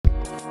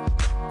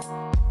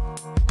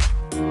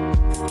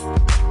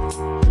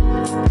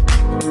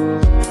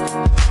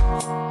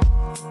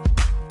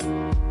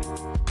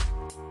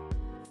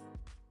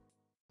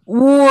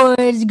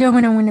What's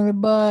going on,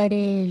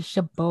 everybody? It's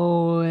your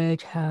boy,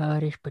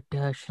 Childish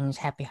Productions.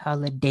 Happy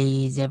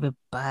holidays,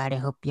 everybody.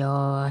 Hope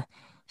y'all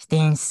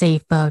staying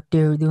safe out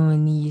there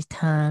during these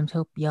times.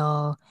 Hope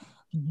y'all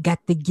got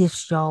the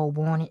gifts y'all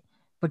wanted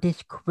for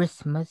this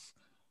Christmas.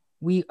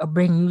 We are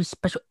bringing you a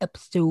special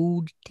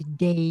episode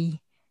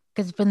today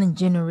because feeling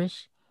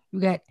generous. We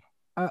got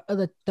our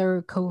other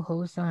third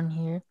co-host on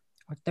here,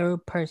 our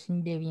third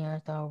person,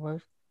 Davion Star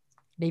Wars.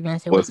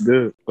 Davion, say What's what's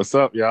good? What's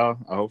up, y'all?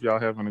 I hope y'all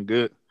having a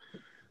good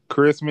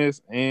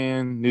Christmas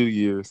and New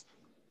Year's.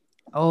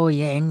 Oh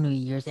yeah, and New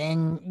Year's,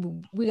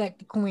 and we got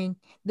the Queen,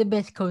 the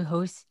best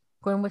co-host.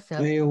 Queen, what's up?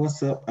 Hey,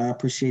 what's up? I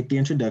appreciate the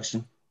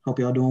introduction. Hope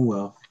y'all doing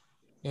well.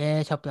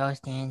 Yes, hope y'all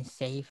staying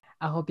safe.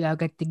 I hope y'all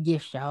got the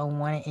gifts y'all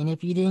wanted, and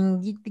if you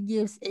didn't get the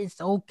gifts, it's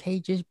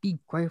okay. Just be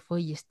grateful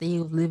you're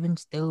still living,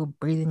 still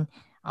breathing.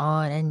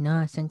 All that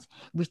nonsense.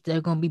 We're still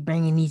gonna be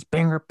bringing these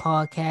banger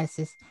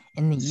podcasts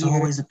in the It's year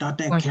always a thought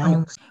that 2020.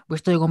 counts. We're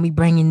still gonna be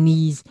bringing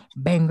these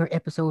banger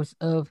episodes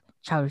of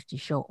Childish the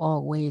Show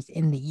always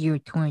in the year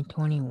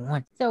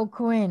 2021. So,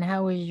 Quinn,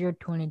 how was your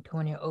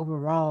 2020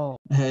 overall?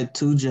 I had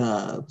two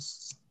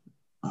jobs.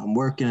 I'm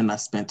working and I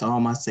spent all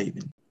my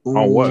savings.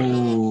 On what?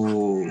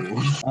 Ooh.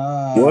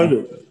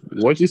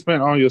 What? What you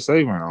spent all your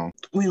saving on?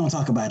 We don't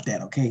talk about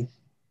that, okay?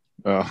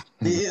 Uh,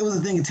 It was a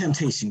thing of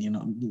temptation, you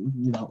know.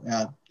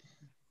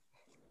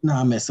 No,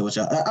 I'm messing with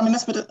y'all. I mean, I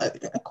spent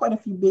quite a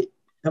few bit.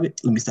 Let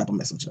me stop. I'm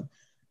messing with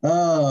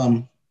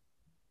y'all.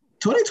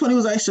 2020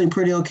 was actually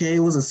pretty okay. It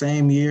was the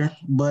same year,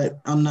 but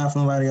I'm not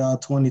from y'all.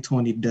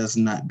 2020 does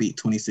not beat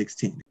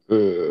 2016.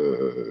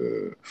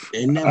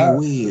 It never I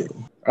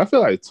will. I feel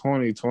like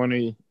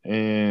 2020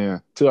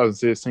 and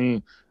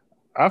 2016.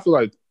 I feel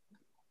like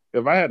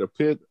if I had to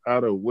pick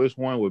out of which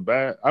one was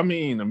bad, I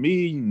mean, to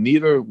me,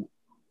 neither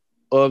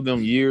of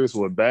them years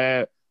were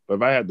bad. But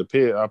if I had to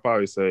pick, I'd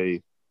probably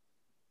say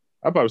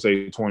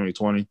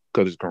 2020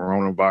 because it's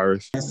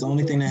coronavirus. That's the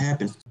only thing that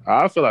happened.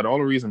 I feel like the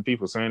only reason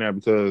people saying that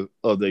because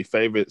of their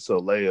favorite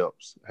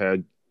celebs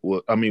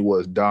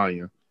was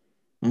dying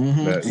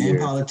that And year.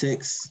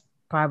 politics.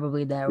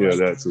 Probably that, Yeah, right?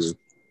 that too.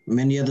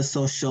 Many other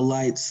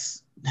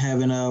socialites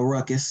having a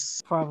ruckus.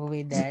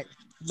 Probably that.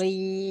 But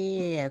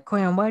yeah,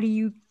 Quinn, why do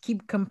you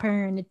keep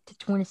comparing it to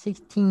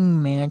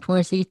 2016, man?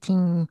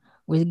 2016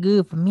 was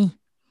good for me.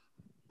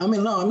 I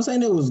mean, no, I'm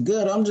saying it was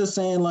good. I'm just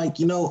saying, like,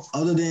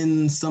 other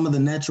than some of the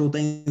natural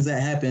things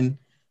that happened,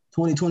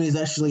 2020 is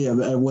actually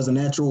was a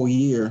natural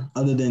year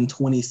other than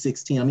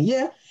 2016. I mean,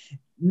 yeah,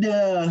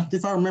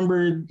 if I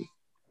remember,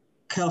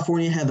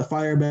 California had the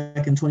fire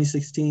back in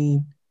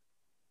 2016.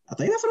 I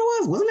think that's what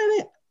it was, wasn't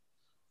it?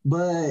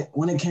 But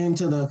when it came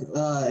to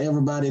the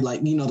everybody,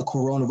 like, the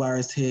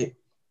coronavirus hit,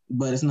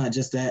 but it's not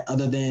just that.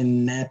 Other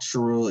than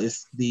natural,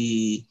 it's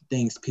the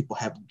things people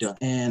have done.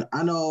 And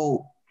I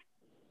know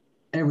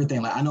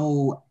everything. Like, I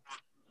know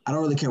I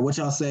don't really care what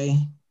y'all say.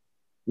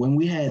 When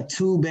we had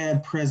two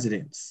bad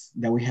presidents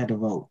that we had to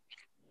vote,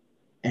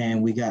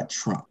 and we got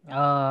Trump. Oh,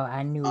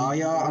 I knew. All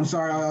y'all, I'm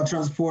sorry, all y'all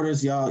Trump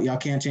supporters, y'all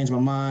can't change my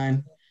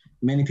mind.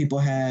 Many people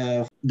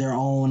have their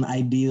own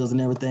ideals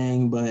and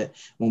everything, but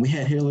when we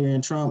had Hillary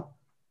and Trump,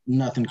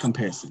 nothing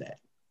compares to that.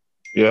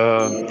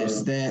 Yeah,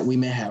 It's that we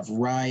may have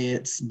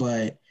riots,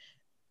 but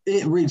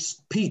it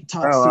reached peak I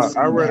toxicity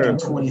back in read.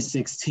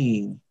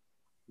 2016.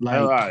 Like,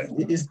 I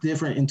it's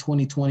different in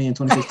 2020 and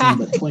 2016,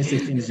 but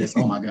 2016 is just,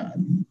 oh my God.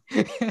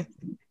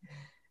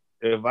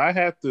 if I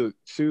had to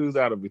choose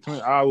out of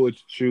between, I would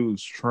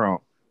choose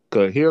Trump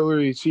because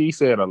Hillary, she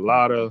said a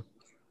lot of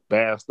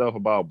bad stuff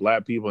about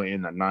black people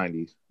in the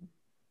 '90s,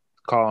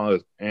 calling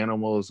us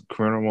animals,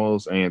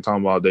 criminals, and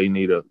talking about they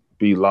need to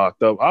be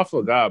locked up. I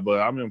forgot,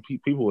 but I mean,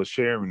 people were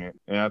sharing it,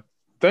 and I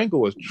think it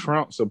was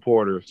Trump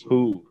supporters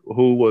who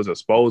was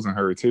exposing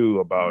her too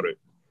about it.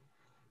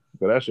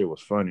 So that shit was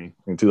funny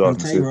in I'm tell you,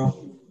 2006. bro,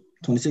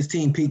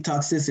 2016 peak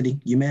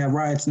toxicity. You may have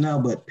riots now,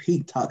 but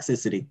peak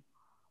toxicity.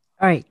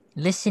 All right,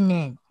 listen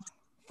in.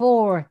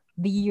 For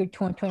the year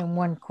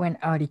 2021, Quinn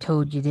already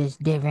told you this,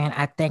 Devin.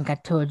 I think I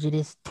told you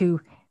this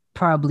too.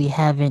 Probably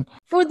haven't.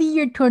 For the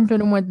year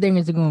 2021,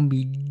 things are going to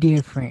be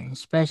different,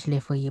 especially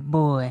for your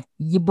boy.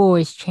 Your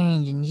boy's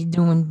changing. He's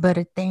doing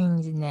better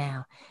things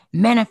now.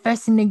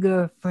 Manifesting the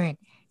girlfriend.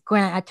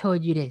 Quinn, I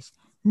told you this.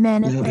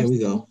 Well, here we Manifesting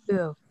go.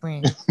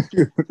 girlfriend.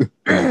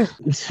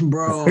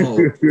 Bro,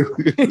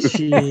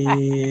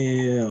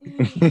 chill.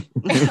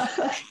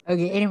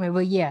 Okay, anyway,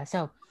 but yeah,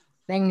 so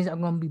things are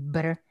gonna be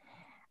better.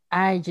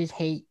 I just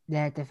hate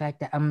that the fact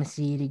that I'm gonna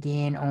see it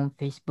again on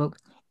Facebook.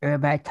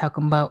 Everybody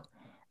talking about,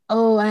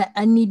 oh,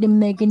 I need to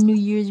make a New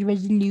Year's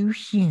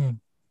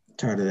resolution.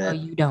 Tired of No, that.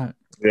 you don't.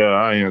 Yeah,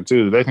 I am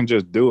too. They can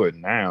just do it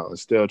now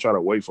instead of try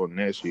to wait for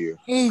next year.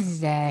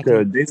 Exactly.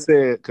 Cause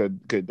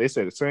they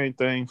said the same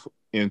thing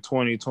in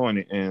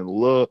 2020, and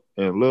look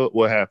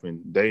what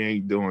happened. They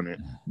ain't doing it.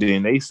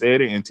 Then they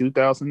said it in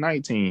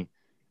 2019,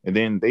 and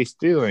then they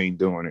still ain't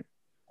doing it.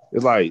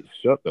 It's like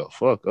shut the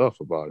fuck up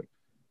about it.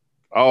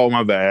 Oh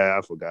my bad,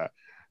 I forgot.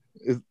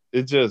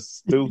 It's just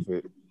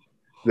stupid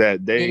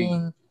that they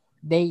And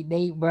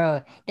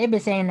bro, they've been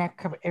saying that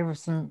ever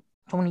since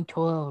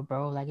 2012,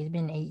 bro. Like it's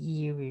been 8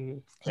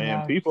 years, and And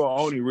y'all, people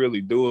only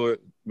really do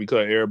it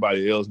because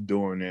everybody else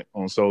doing it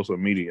on social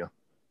media.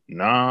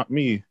 Not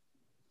me.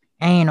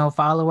 I ain't no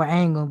follower. I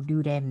ain't gonna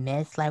do that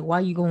mess. Like, why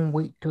you gonna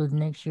wait till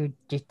next year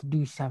just to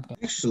do something?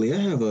 Actually, I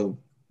have a Do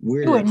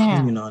weirder it now.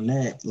 opinion on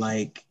that.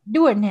 Like,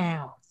 Do it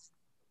now.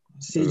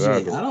 CJ,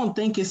 Exactly. I don't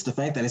think it's the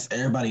fact that it's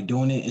everybody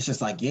doing it. It's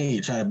just like, yeah,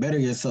 you try to better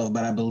yourself,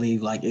 but I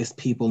believe like it's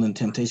people in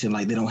temptation,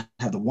 like they don't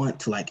have the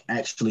want to like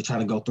actually try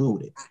to go through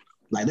with it.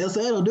 Like they'll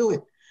say they'll do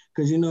it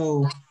because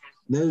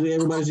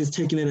everybody's just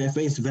taking it at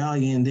face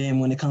value, and then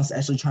when it comes to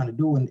actually trying to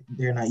do it,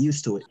 they're not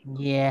used to it.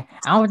 Yeah,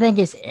 I don't think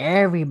it's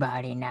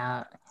everybody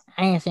now.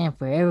 I ain't saying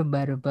for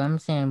everybody, but I'm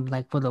saying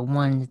like for the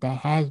ones that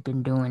has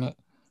been doing it,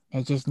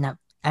 that's just not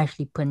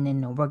actually putting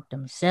in the work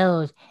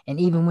themselves. And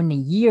even when the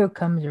year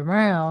comes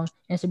around,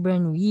 it's a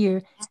brand new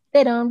year,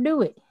 they don't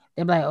do it.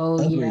 They're like, oh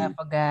yeah, Agreed. I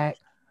forgot.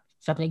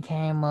 Something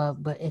came up,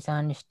 but it's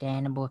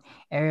understandable.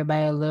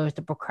 Everybody loves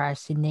to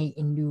procrastinate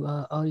and do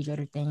all these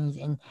other things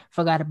and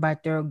forgot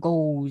about their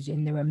goals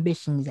and their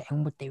ambitions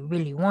and what they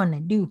really want to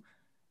do.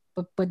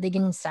 But they're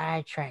getting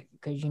sidetracked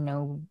because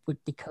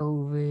with the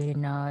COVID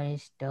and all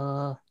this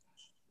stuff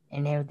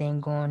and everything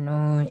going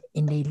on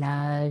in their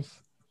lives.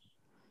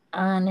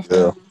 I Yeah.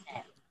 understand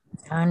that.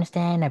 I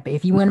understand that. But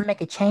if you want to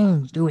make a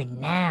change, do it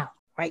now,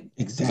 right?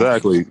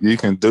 Exactly. Exactly. You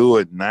can do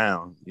it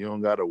now. You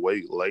don't gotta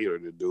wait later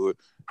to do it.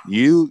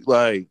 You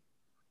like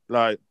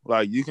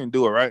you can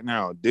do it right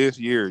now. This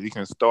year you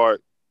can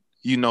start,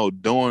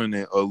 doing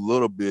it a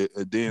little bit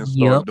and then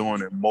start Yep.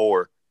 doing it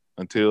more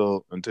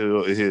until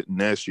it hit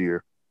next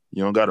year.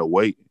 You don't gotta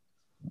wait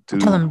Tell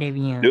to them,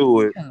 Davion.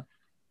 do it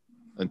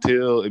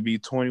until it be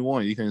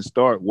 21. You can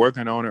start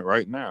working on it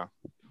right now.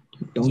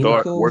 Don't get Yep.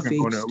 Start cold working feet.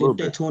 on it a little Stick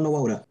that bit. toe in the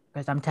water.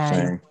 Because I'm tired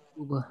of Same.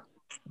 Uber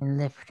and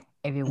Lyft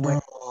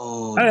everywhere.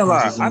 Bro, I the ain't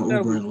lie. prices on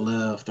Uber and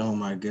Lyft. Oh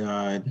my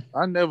God.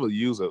 I never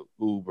used a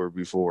Uber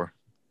before.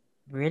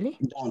 Really?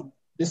 Don't.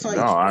 It's No, like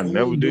I only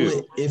never do did.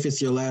 it if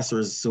it's your last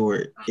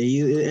resort.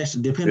 It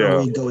actually depending on where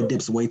Yeah. you go, it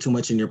dips way too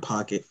much in your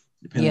pocket,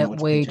 depending on Yep, what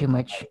your way paycheck too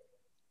looks much.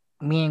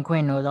 like. Me and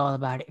Quinn knows all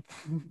about it.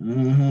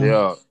 Mm-hmm.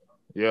 Yeah.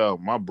 Yeah.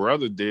 My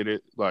brother did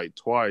it like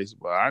twice,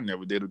 but I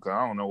never did it because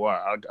I don't know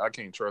why. I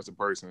can't trust a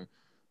person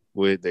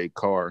with a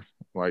car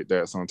like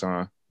that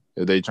sometimes.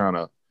 If they trying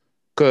to,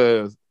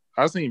 because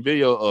I seen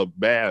video of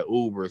bad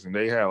Ubers and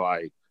they had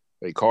like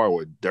their car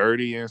was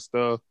dirty and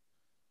stuff.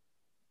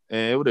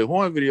 And it was the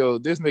one video,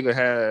 this nigga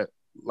had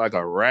like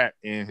a rat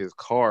in his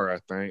car, I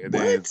think. And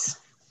then, What?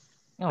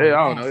 Oh, hey,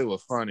 I don't right. know, it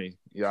was funny.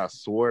 Yeah, I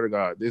swear to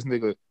God, this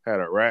nigga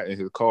had a rat in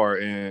his car,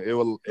 and it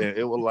was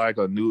like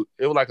a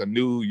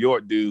New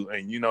York dude,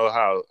 and you know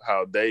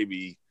how they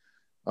be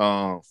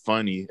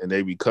funny and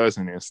they be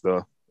cussing and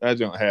stuff. That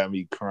don't have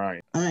me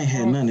crying. I ain't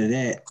had Mm, none of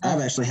that. I've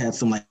mm. actually had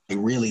some like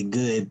really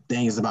good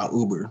things about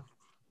Uber,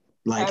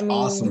 I like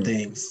awesome mean,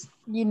 things.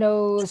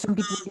 some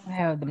people do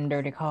have them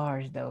dirty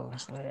cars though,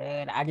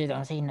 but I just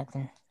don't say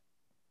nothing.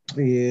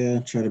 Yeah,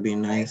 try to be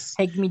Like, nice.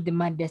 take me to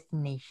my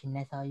destination.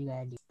 That's all you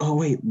gotta do. Oh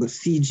wait, but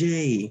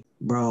CJ,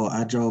 bro,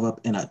 I drove up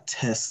in a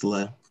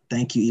Tesla.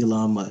 Thank you,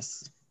 Elon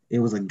Musk. It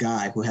was a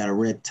guy who had a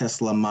red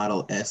Tesla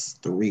Model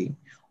S3,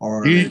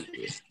 or You,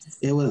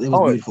 it was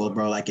oh, beautiful,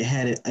 bro. Like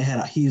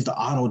he used the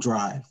auto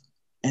drive,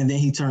 and then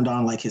he turned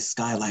on like his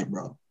skylight,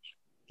 bro.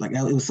 Like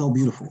it was so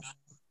beautiful.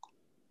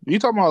 you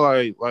talking about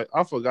like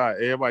I forgot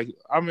everybody.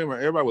 I remember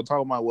everybody was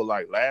talking about what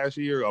like last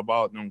year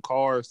about them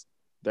cars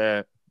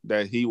that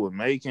he was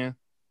making.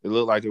 It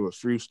looked like it was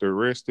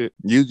futuristic.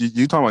 You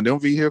talking about them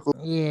vehicles?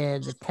 Yeah,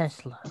 the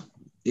Tesla.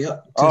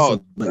 Yep, Oh, Tesla,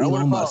 is but that what it Elon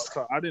called? Musk.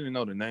 So I didn't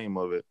know the name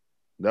of it.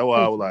 That's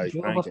why I Wait, was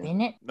you like drove up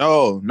thinking. in it?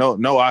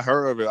 No. I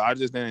heard of it. I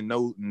just didn't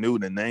knew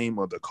the name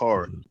of the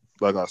car.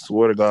 Like I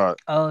swear to God.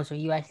 Oh, so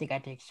you actually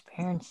got to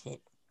experience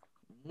it.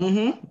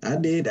 I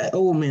did.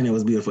 Oh man, it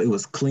was beautiful. It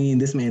was clean.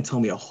 This man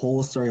told me a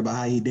whole story about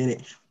how he did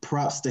it.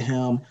 Props to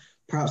him.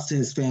 Props to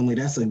his family.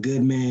 That's a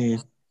good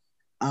man.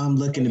 I'm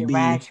looking Did to it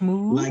ride be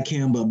smooth? like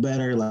him, but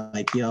better.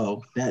 Like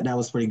yo, that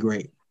was pretty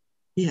great.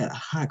 He had a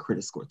high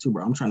credit score too,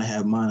 bro. I'm trying to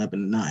have mine up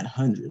in the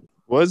 900.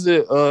 Was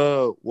it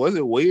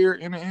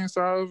weird in the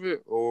inside of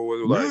it, or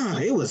was it like Nah,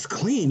 it was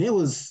clean. It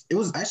was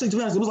actually, to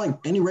be honest, it was like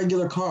any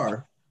regular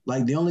car.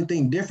 Like the only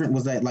thing different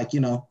was that, like, the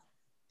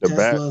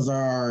back? Teslas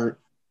are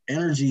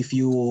energy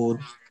fueled,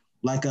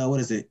 like what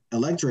is it?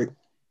 Electric.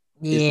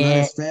 It's not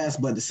Yeah. as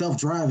fast, but the self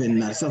driving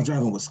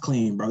was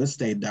clean, bro. It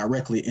stayed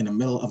directly in the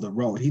middle of the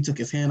road. He took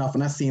his hand off,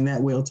 and I seen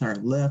that wheel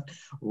turn left,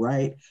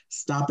 right,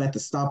 stop at the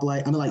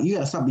stoplight. I mean, like, you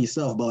gotta stop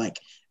yourself, but like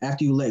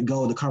after you let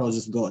go, the car will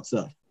just go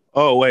itself.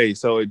 Oh wait,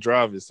 so it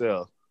drives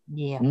itself.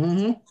 Yeah.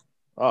 Mm-hmm.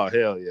 Oh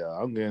hell yeah,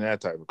 I'm getting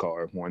that type of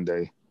car one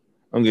day.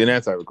 I'm getting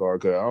that type of car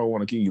because I don't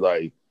want to keep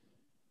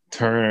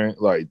turning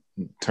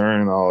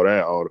all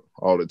that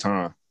all the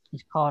time.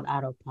 It's called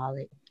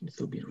autopilot. It's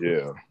so beautiful.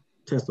 Yeah.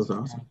 Tesla's It's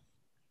awesome.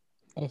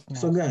 nice. It's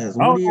So, nice. guys, I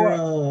what are don't know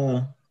your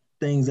what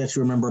things that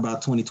you remember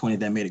about 2020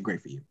 that made it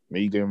great for you?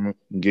 me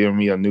giving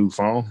me a new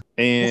phone What phone?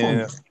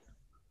 and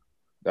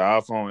the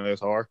iPhone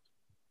SR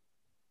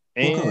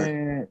What color?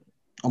 and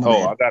Oh my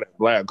Oh, I bad. got it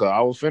black because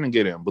I was finna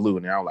get it in blue,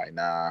 and I was like,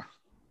 nah,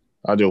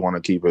 I just want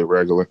to keep it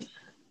regular.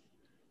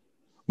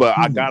 But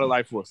I got it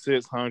like for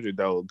 600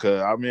 though,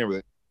 because I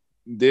remember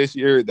this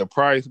year the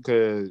price,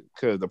 because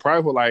the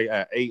price was like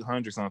at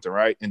 800 something,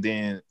 right? And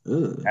then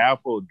Ugh.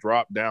 Apple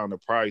dropped down the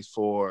price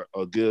for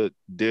a good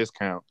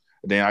discount.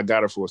 And then I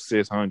got it for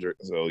 600.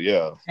 So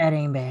yeah. That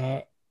ain't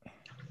bad.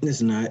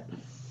 It's not.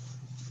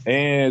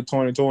 And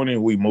 2020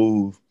 we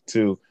moved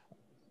to,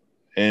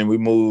 and we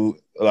moved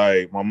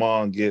like my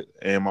mom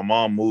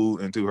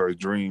moved into her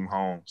dream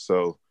home.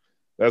 So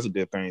that's a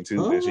good thing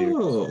too this year.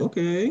 Oh,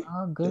 okay.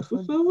 Oh, good That's for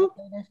what's you. up.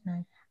 Okay, that's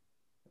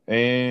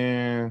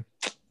nice.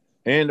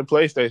 And the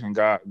PlayStation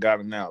got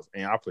announced,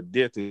 and I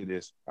predicted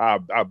this.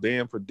 I've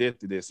been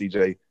predicted this,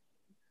 CJ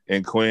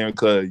and Quinn,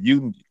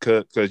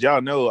 because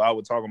y'all know I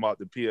was talking about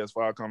the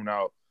PS5 coming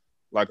out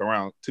like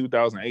around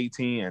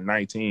 2018 and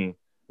 19,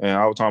 and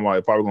I was talking about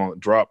it probably going to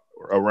drop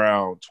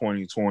around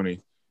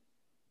 2020,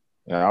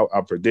 and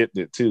I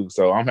predicted too.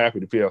 So I'm happy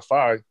the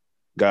PS5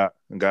 got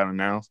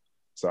announced,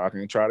 so I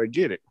can try to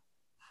get it.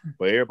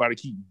 But everybody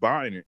keep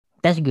buying it.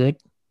 That's good.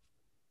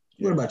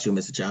 What Yeah. about you,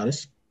 Mr.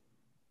 Childish?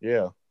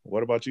 Yeah.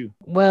 What about you?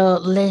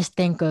 Well, let's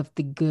think of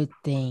the good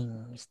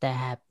things that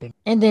happen.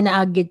 And then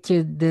I'll get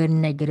to the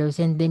negatives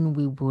and then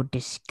we will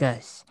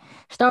discuss.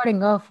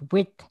 Starting off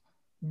with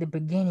the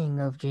beginning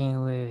of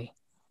January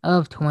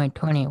of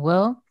 2020.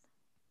 Well,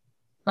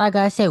 like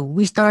I said,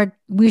 we started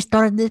this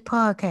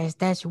podcast.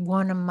 That's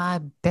one of my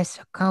best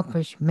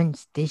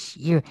accomplishments this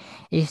year,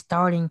 is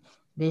starting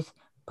this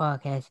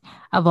podcast.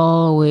 I've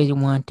always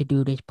wanted to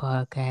do this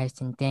podcast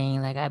and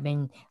thing. Like, I've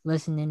been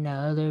listening to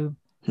other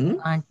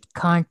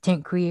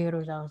content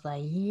creators. I was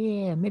like,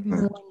 yeah, maybe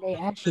one day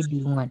I should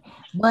do one.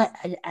 But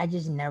I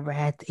just never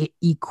had the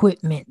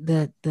equipment,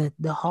 the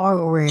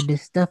hardware, the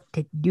stuff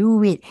to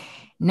do it.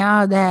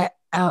 Now that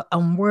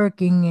I'm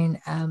working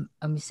and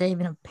I'm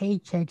saving up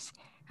paychecks,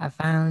 I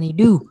finally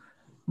do.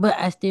 But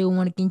I still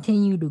want to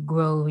continue to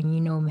grow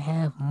and,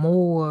 have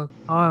more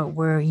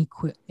hardware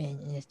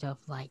equipment and stuff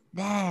like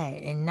that.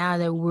 And now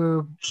that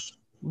we're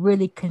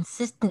really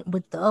consistent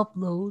with the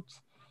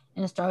uploads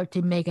and start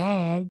to make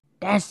ads,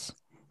 that's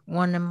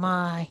one of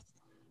my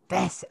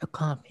best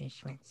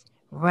accomplishments.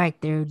 Right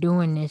there,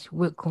 doing this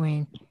with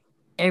Quinn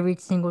every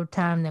single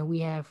time that we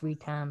have free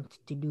time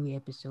to do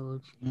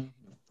episodes.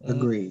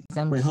 Agreed.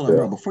 I'm Wait, hold on,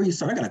 bro. Before you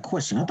start, I got a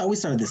question. I thought we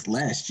started this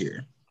last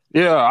year.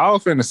 Yeah, I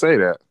was finna say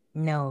that.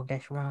 No,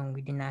 that's wrong.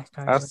 We did not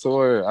start. I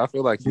swear, I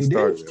feel like you We did?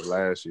 started it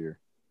last year.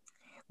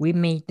 We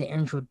made the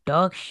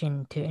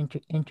introduction to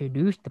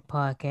introduce the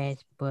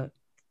podcast, but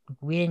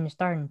we didn't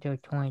start until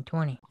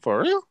 2020.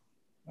 For real?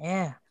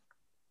 Yeah.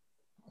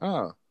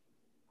 Oh,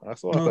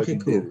 that's what I thought Okay, you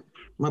cool.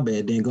 My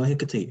bad, then. Go ahead,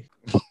 continue.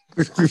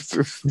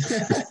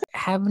 did.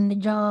 Having the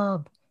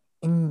job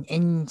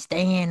and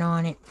staying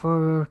on it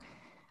for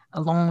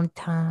a long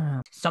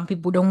time. Some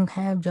people don't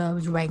have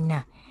jobs right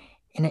now,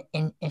 and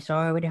it's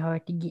already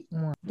hard to get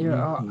one. There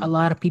are a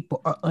lot of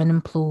people are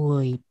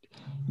unemployed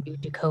due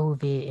to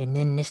COVID, and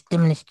then the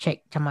stimulus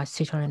check to my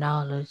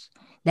 $600.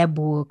 That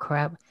bull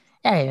crap.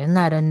 That is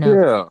not enough.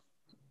 Yeah.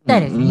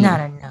 That is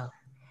not enough.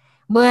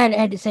 But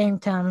at the same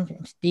time,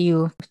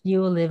 still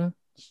living,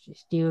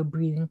 still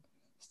breathing.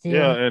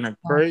 Yeah, and the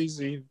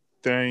crazy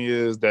thing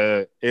is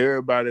that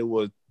everybody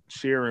was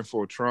cheering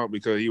for Trump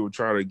because he was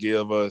trying to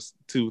give us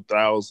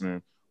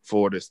 $2,000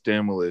 for the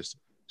stimulus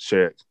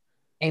check.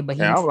 Hey, but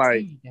and I'm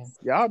like,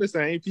 y'all the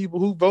same people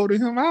who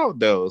voted him out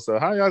though. So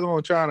how y'all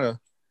gonna try to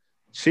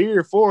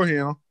cheer for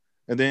him,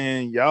 and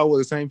then y'all were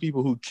the same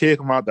people who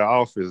kicked him out the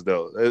office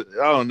though?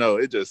 I don't know.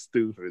 It's just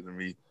stupid to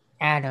me.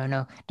 I don't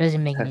know.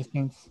 Doesn't make any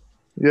sense.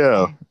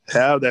 Yeah,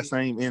 have that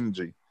same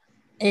energy.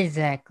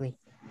 Exactly.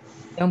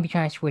 Don't be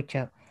trying to switch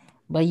up.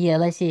 But yeah,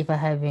 let's see if I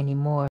have any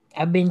more.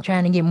 I've been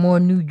trying to get more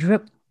new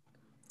drip,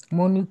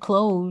 more new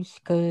clothes,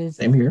 because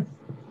same here.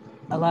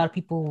 A lot of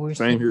people were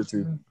same here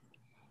too.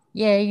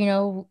 Yeah,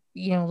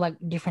 like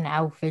different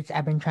outfits.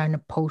 I've been trying to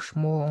post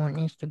more on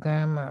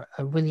Instagram, or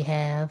I really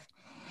have.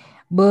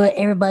 But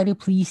everybody,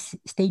 please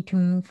stay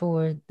tuned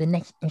for the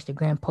next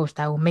Instagram post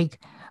I will make.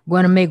 I'm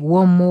going to make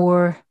one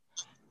more.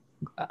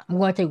 I'm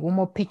going to take one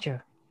more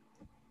picture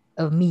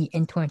of me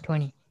in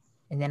 2020,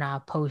 and then I'll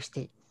post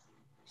it.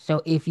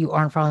 So if you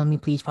aren't following me,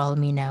 please follow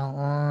me now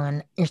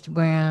on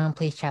Instagram.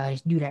 Please,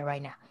 Childish, do that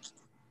right now.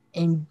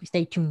 And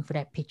stay tuned for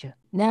that picture.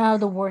 Now,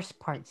 the worst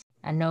parts.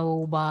 I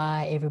know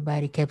why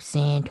everybody kept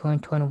saying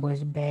 2020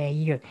 was a bad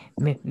year.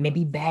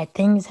 Maybe bad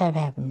things have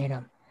happened to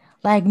them.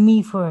 Like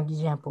me, for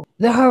example.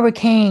 The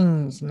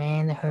hurricanes,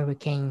 man. The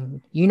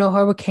hurricane.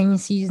 Hurricane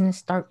season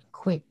start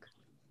quick.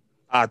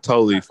 I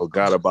totally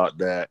forgot about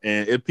that.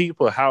 And if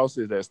people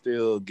houses that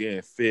still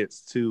getting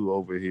fixed too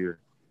over here.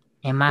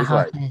 And my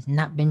house has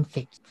not been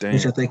fixed. Damn.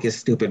 Which I think is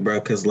stupid, bro,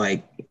 because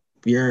like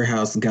your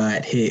house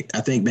got hit,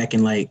 I think back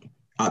in like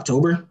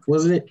October,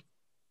 wasn't it?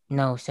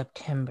 No,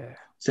 September.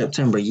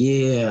 September,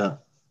 yeah.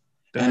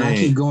 Dang. And I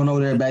keep going over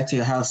there back to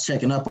your house,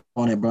 checking up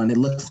on it, bro, and it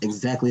looks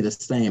exactly the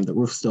same. The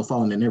roof's still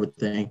falling and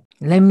everything.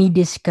 Let me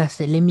discuss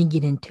it. Let me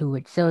get into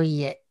it. So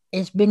yeah,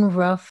 It's been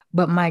rough,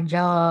 but my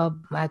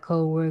job, my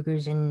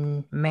coworkers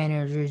and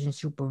managers and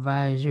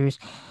supervisors,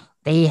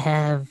 they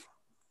have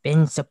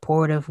been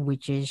supportive,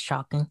 which is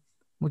shocking,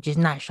 which is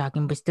not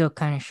shocking, but still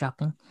kind of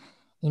shocking.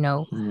 You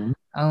know, Mhm.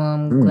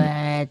 I'm Mm.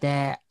 glad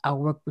that I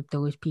work with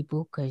those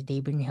people because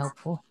they've been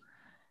helpful.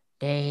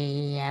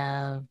 They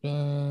have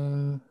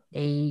been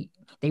they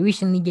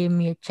recently gave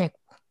me a check.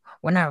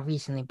 Well, not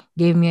recently,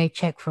 gave me a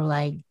check for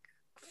like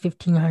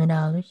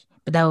 $1,500,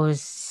 but that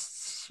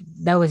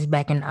was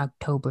back in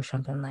October,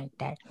 something like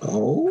that.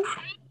 Oh,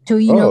 So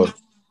Oh,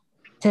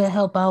 to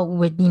help out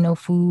with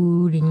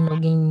food and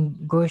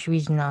getting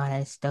groceries and all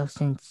that stuff,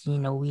 since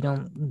we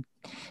don't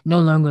no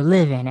longer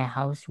live in that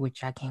house,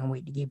 which I can't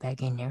wait to get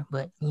back in there.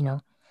 But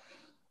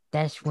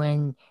that's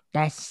when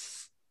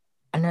that's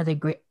another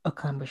great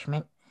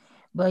accomplishment.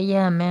 But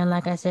yeah, man,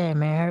 like I said,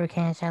 man,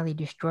 Hurricane Sally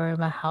destroyed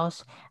my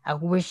house. I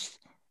wish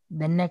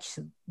the next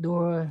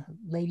door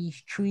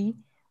lady's tree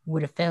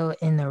would have fell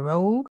in the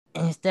road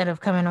instead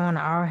of coming on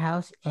our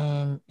house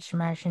and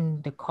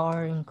smashing the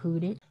car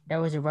included.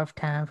 That was a rough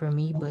time for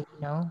me, but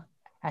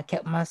I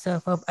kept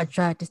myself up. I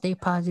tried to stay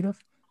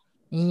positive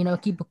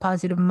and keep a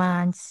positive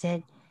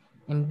mindset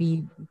and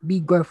be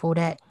grateful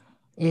that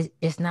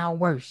it's not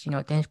worse.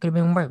 Things could have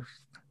been worse.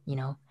 You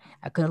know,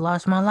 I could have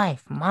lost my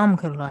life. Mom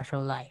could have lost her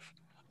life.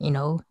 You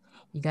know,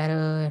 you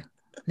gotta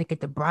look at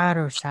the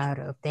brighter side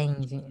of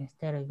things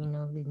instead of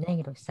the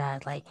negative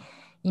side. Like,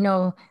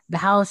 the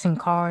house and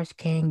cars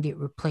can get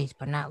replaced,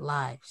 but not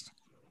lives.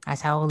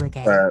 That's how I look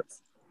at it.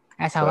 facts,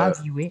 That's how I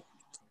facts. view it.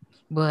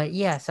 But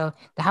yeah, so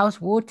the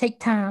house will take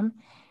time.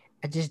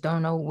 I just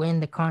don't know when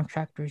the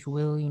contractors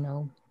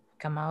will,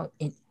 come out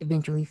and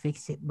eventually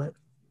fix it. But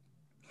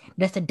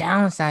that's the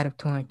downside of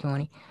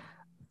 2020.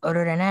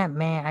 Other than that,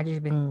 man, I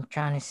just been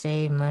trying to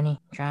save money,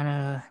 trying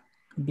to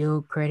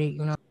build credit.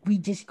 We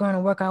just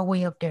gonna work our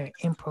way up there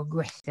and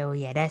progress. So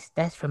yeah,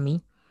 that's for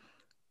me.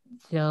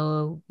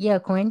 So yeah,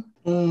 Quinn.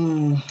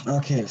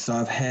 okay. So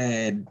I've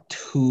had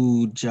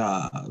two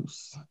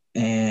jobs,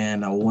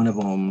 and one of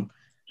them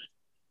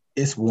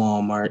is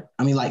Walmart.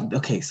 I mean, like,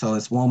 okay, so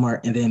it's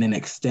Walmart, and then an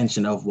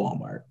extension of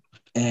Walmart,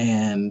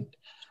 and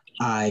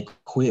I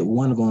quit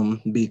one of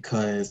them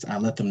because I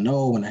let them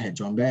know when I had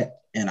joined back,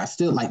 and I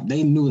still like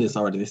they knew this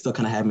already. They still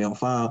kind of had me on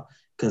file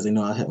because they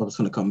know I was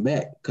going to come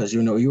back. Because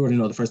you already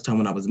know the first time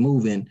when I was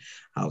moving,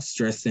 I was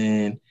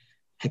stressing.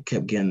 I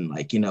kept getting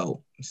like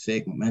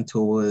sick. My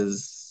mental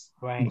was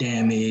Right.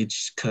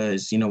 damaged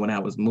because when I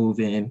was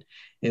moving,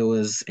 it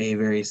was a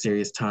very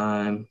serious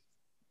time,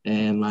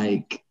 and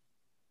like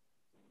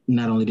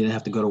not only did I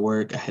have to go to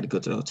work, I had to go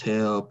to the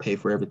hotel, pay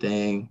for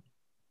everything.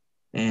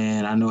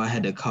 And I know I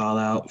had to call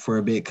out for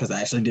a bit because I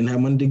actually didn't have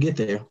money to get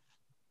there.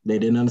 They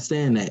didn't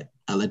understand that.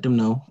 I let them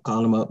know,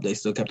 called them up. They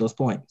still kept those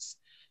points.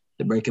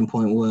 The breaking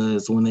point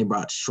was when they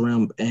brought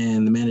shrimp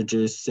and the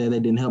managers said they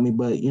didn't help me,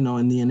 but in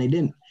the end they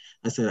didn't.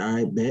 I said, all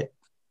right, bet.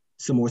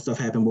 Some more stuff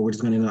happened, but we're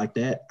just gonna end it like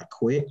that. I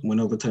quit, went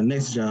over to the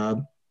next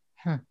job.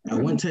 Huh. I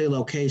went to a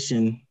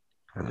location,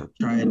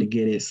 tried to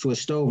get it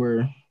switched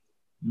over.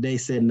 They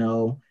said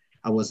no,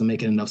 I wasn't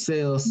making enough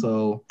sales,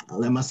 so I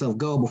let myself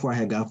go before I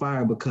had got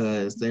fired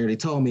because they already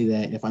told me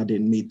that if I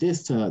didn't meet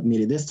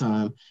it this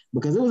time,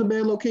 because it was a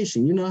bad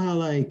location. You know how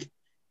like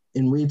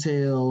in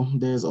retail,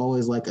 there's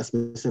always like a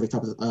specific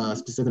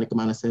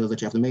amount of sales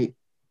that you have to make.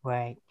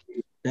 Right.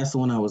 That's the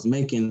one I was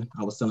making.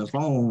 I was selling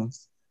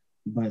phones,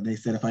 but they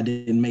said if I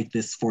didn't make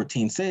this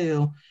 14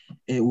 sale,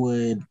 it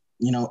would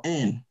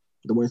end.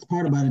 The worst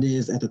part about it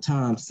is at the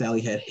time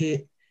Sally had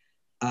hit.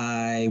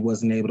 I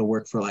wasn't able to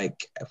work for like,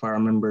 if I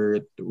remember,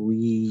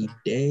 3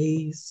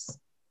 days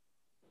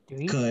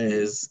Three.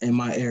 because in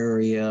my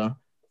area,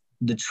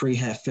 the tree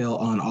had fell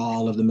on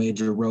all of the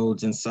major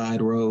roads and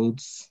side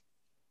roads.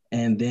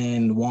 And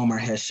then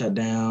Walmart had shut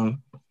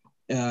down.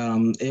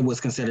 It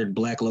was considered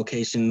black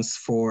locations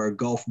for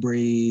Gulf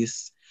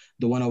Breeze,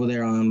 the one over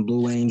there on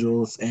Blue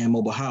Angels and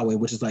Mobile Highway,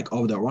 which is like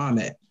over there where I'm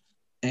at.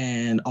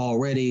 And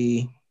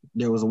already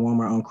there was a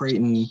Walmart on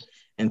Creighton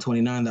and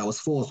 29 that was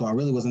full. So I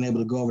really wasn't able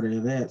to go over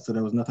to that. So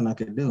there was nothing I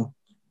could do.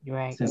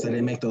 Right. Since I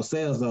didn't make those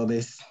sales though,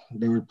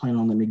 they were planning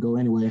on letting me go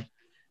anyway.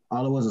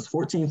 All it was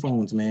 14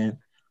 phones, man.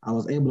 I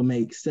was able to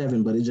make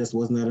 7, but it just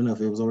wasn't that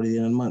enough. It was already the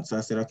end of the month. So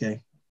I said,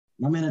 okay.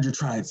 My manager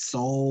tried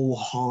so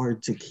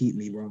hard to keep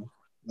me, bro.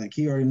 Like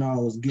he already know I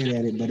was good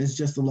at it, but it's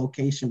just the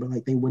location. But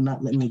like they would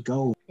not let me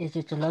go. It's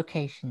just a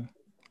location.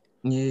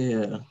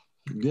 Yeah.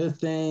 Good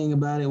thing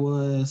about it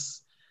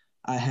was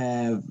I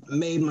have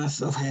made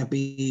myself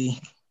happy,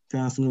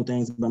 found some new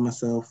things about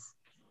myself,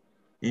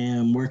 and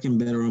I'm working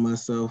better on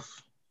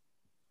myself,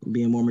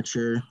 being more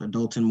mature,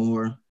 adulting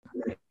more,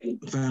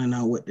 finding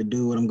out what to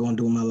do, what I'm going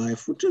to do in my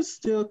life, which is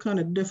still kind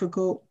of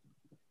difficult.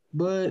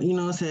 But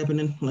it's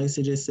happening. Like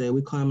I just said,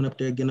 we climbing up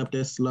there, getting up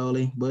there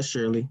slowly but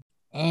surely.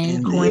 And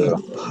And then Quinn.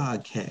 Yeah.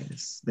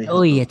 podcasts. They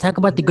Oh help yeah, out. talk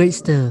about the great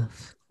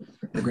stuff.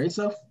 The great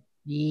stuff.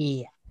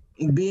 Yeah.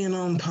 Being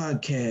on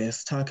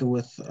podcasts, talking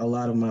with a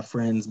lot of my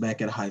friends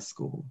back at high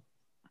school.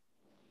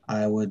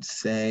 I would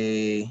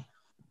say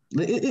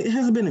it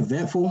hasn't been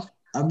eventful.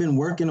 I've been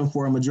working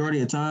for a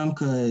majority of time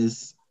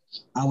because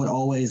I would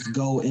always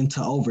go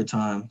into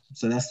overtime.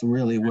 So that's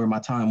really where my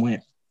time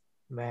went.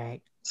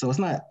 Right. So it's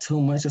not too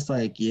much. It's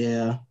like,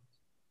 yeah,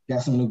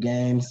 got some new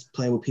games,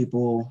 play with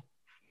people,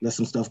 let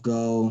some stuff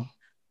go.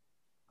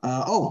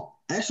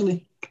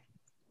 Actually,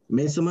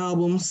 made some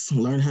albums,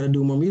 learned how to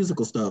do more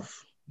musical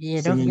stuff.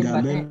 Yeah, don't Singing forget got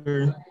about that.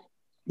 better.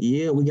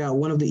 Yeah, we got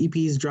one of the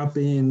EPs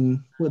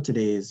dropping. What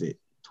today is it?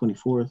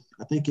 24th.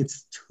 I think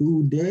it's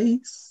 2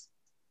 days.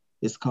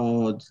 It's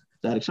called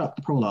Static Shock,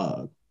 the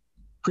prologue.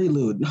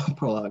 Prelude, not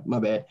prologue, my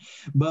bad.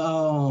 But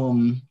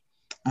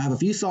I have a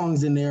few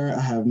songs in there.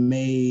 I have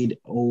made,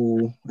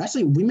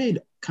 actually, we made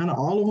kind of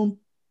all of them.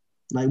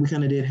 Like we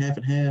kind of did half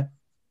and half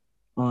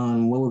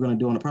on what we're going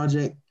to do on the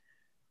project.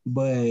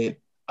 But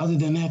other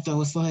than that,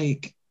 though, it's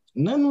like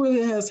nothing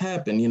really has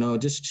happened,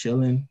 just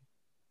chilling,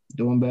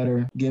 doing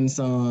better, getting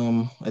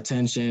some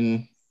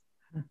attention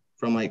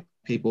from like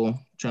people,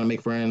 trying to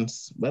make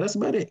friends. But that's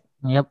about it.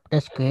 Yep,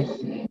 that's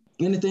good.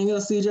 Anything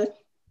else, CJ,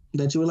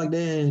 that you would like to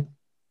add?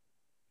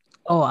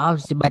 Oh, I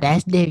was about to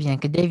ask Davian,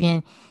 because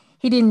Davian,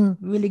 he didn't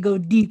really go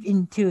deep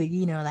into it,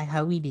 like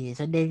how we did.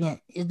 So Davian,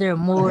 is there I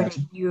more got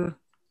that you.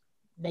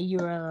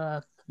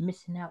 you're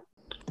missing out?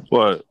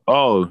 What?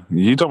 Oh,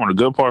 you talking about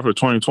the good part for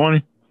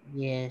 2020?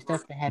 Yeah,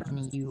 stuff that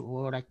happened to you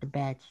or like the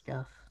bad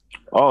stuff.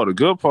 Oh, the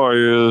good part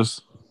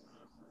is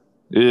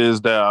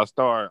that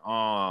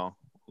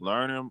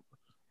learning.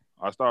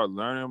 I start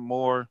learning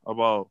more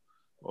about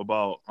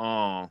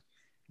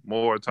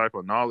more type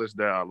of knowledge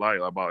that I like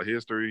about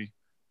history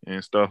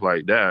and stuff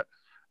like that.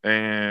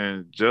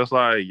 And just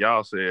like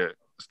y'all said,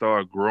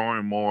 start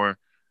growing more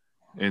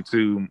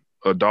into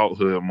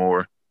adulthood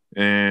more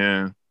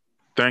and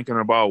thinking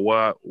about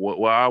what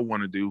I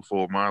want to do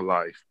for my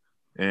life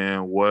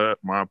and what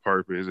my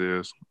purpose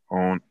is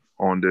on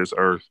this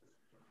earth.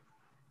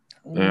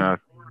 And Ooh, I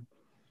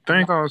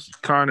think I was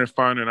kind of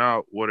finding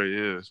out what it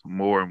is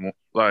more and more,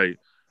 like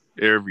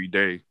every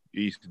day,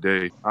 each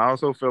day. I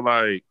also feel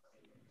like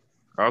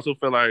I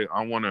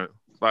want to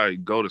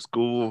like go to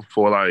school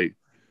for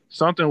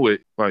something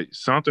with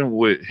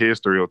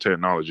history or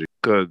technology,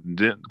 cause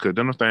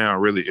them thing I'm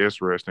really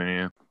interested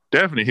in.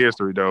 Definitely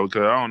history though,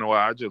 cause I don't know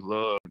why I just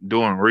love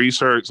doing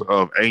research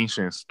of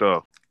ancient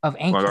stuff. of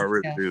Like I ancient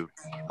really stuff. do.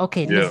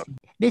 Okay, Yeah. listen.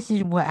 This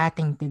is what I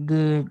think the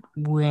good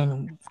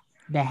when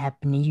that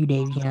happened to you,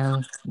 Dave.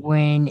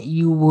 When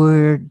you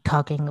were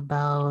talking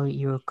about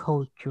your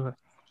culture,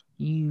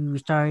 you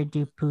started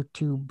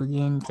to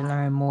begin to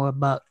learn more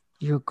about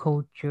your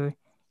culture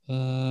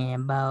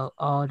and about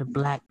all the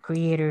black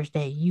creators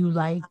that you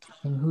like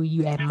and who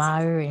you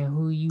admire and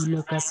who you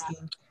look up to.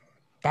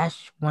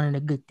 That's one of the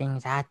good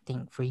things I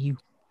think for you.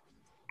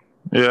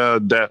 Yeah,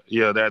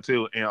 that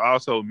too, and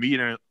also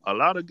meeting a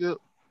lot of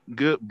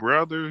good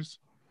brothers,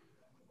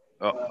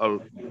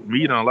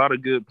 meeting a lot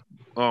of good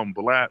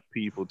black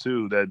people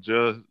too that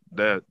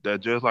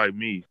just like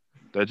me,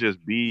 that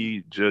just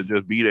be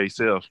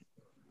themselves.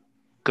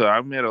 Cause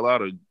I met a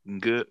lot of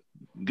good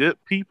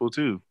good people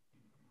too,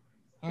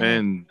 And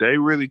and they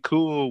really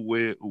cool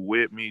with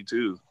me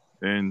too,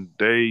 and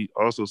they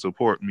also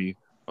support me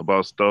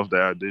about stuff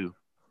that I do,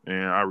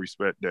 and I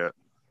respect that,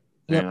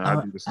 yep, and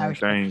I do the I same respect.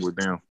 thing with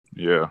them.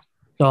 Yeah.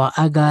 So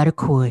I got a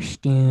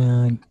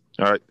question.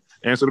 All right.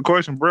 Answer the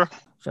question, bro.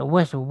 So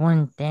what's the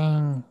one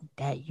thing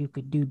that you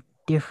could do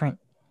different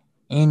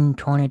in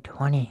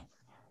 2020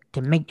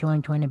 to make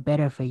 2020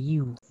 better for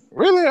you?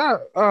 Really?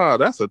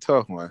 That's a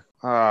tough one.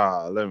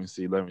 Let me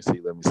see. I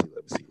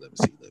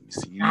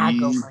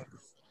go first.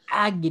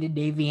 I get it,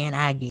 Davey, and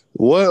I get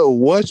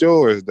What's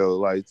yours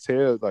though?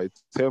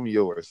 Tell me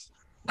yours.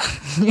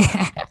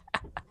 it.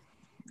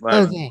 Like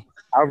Okay,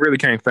 I really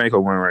can't think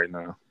of one right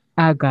now.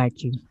 I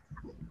got you.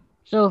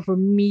 So for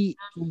me,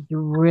 it's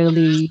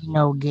really,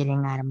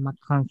 getting out of my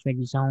comfort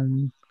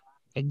zone,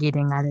 and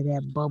getting out of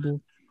that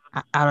bubble,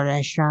 out of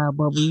that shy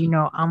bubble.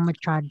 I'm gonna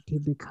try to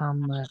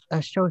become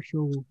a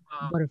social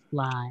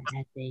butterfly,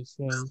 as they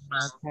say.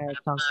 Try to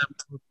talk to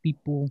more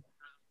people,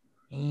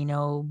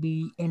 and,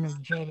 be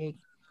energetic,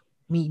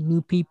 meet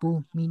new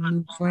people, meet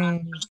new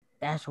friends.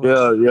 That's what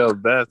Yeah,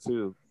 that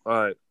too.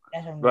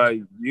 that's what I'm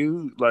gonna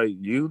do. Like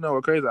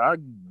what crazy. I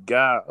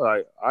got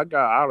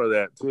out of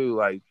that too.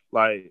 Like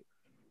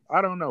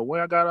I don't know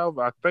when I got out.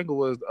 I think it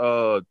was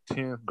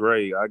 10th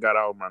grade. I got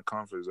out of my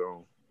comfort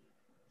zone.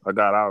 I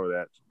got out of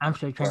that. I'm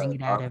still trying to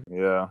get out of it.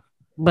 Yeah,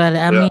 But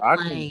I yeah. mean, I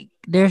can. like,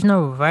 there's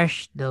no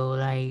rush though.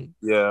 Like,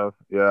 Yeah.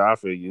 I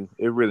feel you.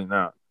 It really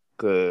not,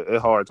 cause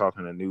it's hard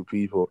talking to new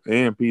people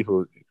and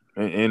people,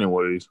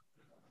 anyways.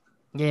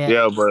 yeah,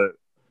 Yeah,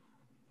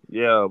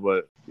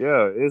 but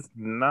it's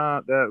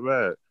not that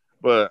bad.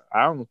 But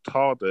I don't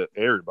talk to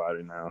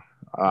everybody now.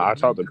 yeah, I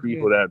talk that's to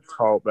people good. that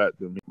talk back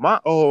to me.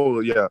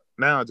 Yeah.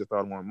 Now I just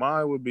thought of one.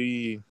 Mine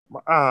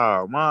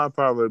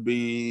probably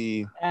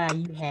be.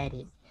 You had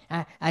it.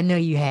 I know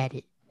you had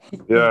it.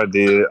 Yeah, I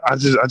did. I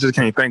just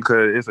can't think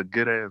because it's a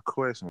good ass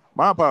question.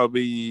 Mine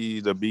probably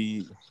be the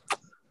be.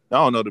 I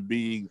don't know, the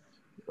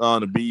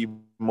be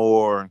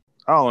more.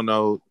 I don't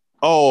know.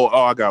 Oh,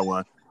 I got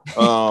one.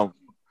 Um,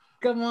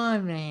 Come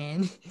on,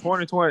 man.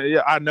 2020,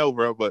 yeah, I know,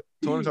 bro, but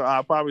 2020,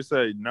 I'll probably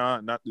say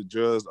not to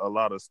judge a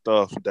lot of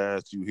stuff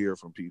that you hear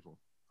from people.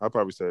 I'll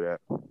probably say that.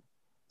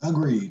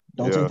 Agreed.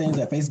 Don't Yeah. take things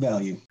at face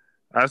value.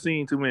 I've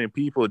seen too many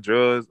people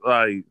judge,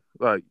 like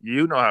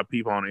you know how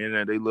people on the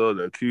internet, they love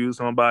to accuse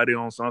somebody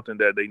on something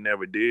that they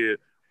never did,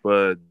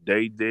 but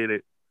they did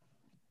it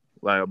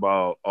like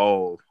about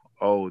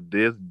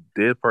this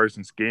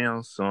person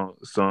scammed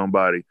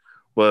somebody,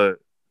 but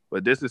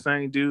this the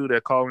same dude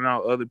that calling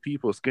out other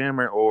people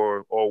scammer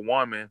or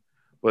woman,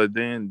 but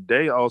then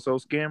they also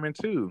scamming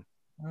too.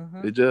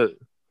 Mm-hmm. It just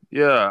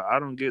yeah, I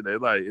don't get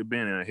that. Like it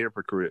being a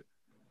hypocrite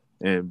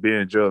and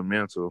being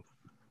judgmental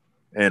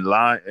and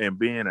lie and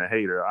being a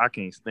hater. I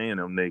can't stand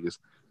them niggas.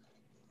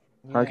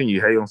 Yeah. How can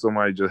you hate on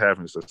somebody just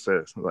having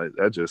success? Like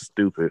that's just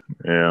stupid.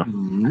 Yeah.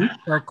 Mhm.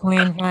 So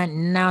Queen Hunt,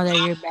 now that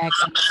you're back,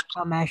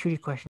 I'm ask you the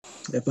question.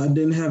 If I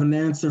didn't have an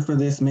answer for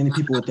this, many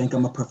people would think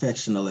I'm a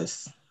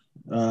perfectionist.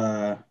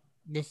 I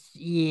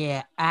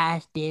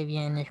asked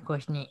Davian this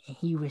question and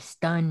he was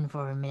stunned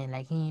for a minute,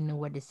 like he didn't know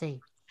what to say.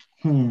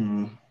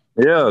 Yeah,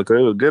 because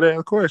it was a good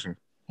ass question.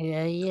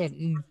 Yeah,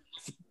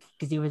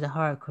 because it was a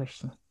hard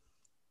question.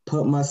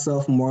 Put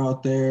myself more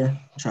out there,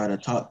 try to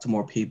talk to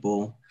more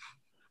people,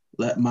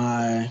 let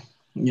my,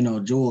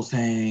 jewels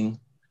hang,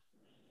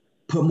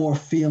 put more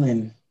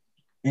feeling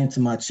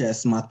into my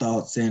chest, my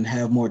thoughts, and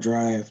have more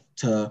drive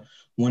to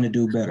want to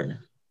do better.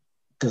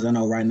 Because I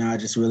know right now I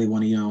just really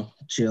want to,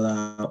 chill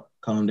out,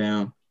 calm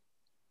down.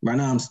 Right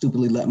now I'm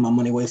stupidly letting my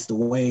money waste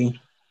away.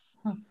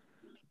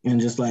 And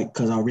just like,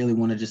 because I really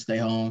want to just stay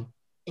home.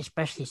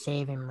 Especially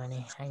saving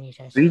money. I need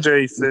that.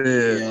 DJ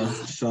said. Yeah,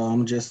 so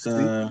I'm just,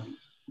 I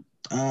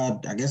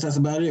guess that's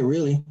about it,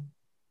 really.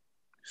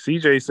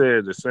 CJ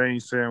said the same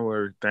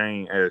similar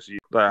thing as you.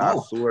 Like I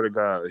Oh. swear to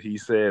God, he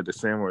said the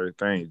similar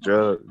thing,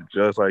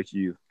 just like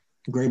you.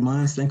 Great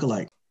minds think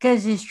alike.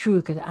 Because it's true,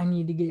 because I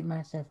need to get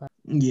myself up.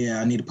 Yeah,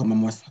 I need to put my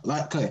more,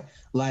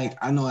 like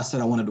I know I said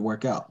I wanted to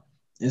work out.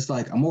 It's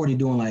like I'm already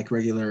doing like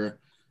regular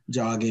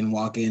jogging,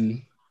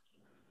 walking,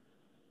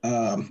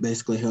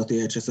 basically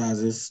healthy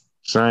exercises.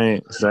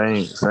 Same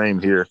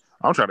here.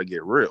 I'm trying to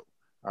get real.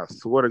 I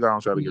swear to God,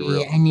 I'm trying to get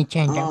real. I need to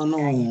change I that.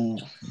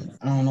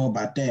 don't know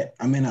about that.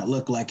 I may not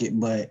look like it,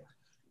 but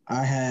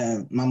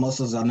my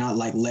muscles are not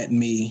like letting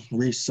me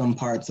reach some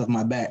parts of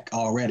my back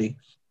already.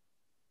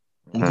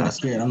 I'm kind of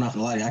scared. I'm not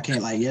gonna lie to you. I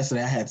can't, like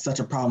yesterday I had such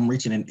a problem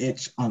reaching an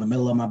itch on the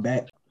middle of my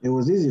back. It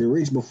was easy to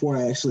reach before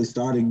I actually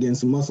started getting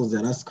some muscles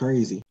there. That's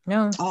crazy.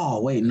 No.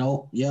 Oh, wait,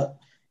 no. Yep.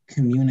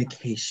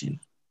 Communication.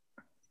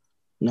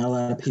 Not a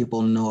lot of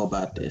people know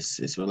about this.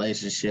 It's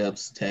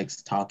relationships,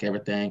 text, talk,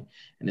 everything.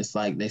 And it's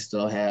like they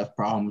still have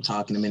problem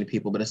talking to many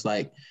people, but it's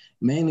like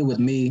mainly with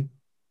me,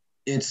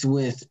 it's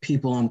with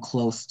people I'm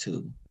close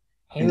to.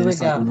 And then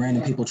it's like when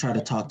random people try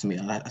to talk to me,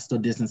 I still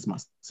distance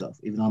myself.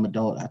 Even though I'm an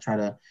adult, I try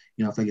to,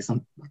 figure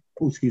some,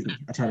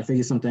 I try to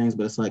figure some things,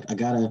 but it's like I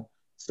gotta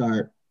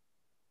start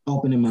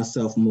opening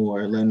myself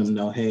more, letting them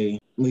know, hey,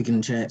 we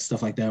can chat,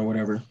 stuff like that or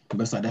whatever.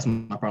 But it's like that's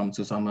my problem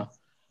too. So I'm gonna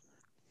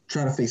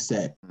try to fix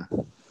that.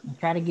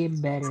 Try to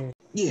get better.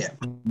 Yeah,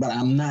 but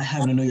I'm not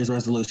having a New Year's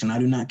resolution. I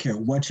do not care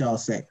what y'all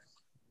say.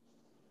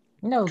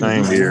 No,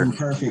 Same here. I'm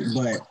perfect,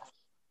 but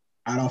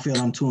I don't feel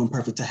I'm too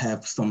imperfect to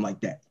have something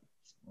like that.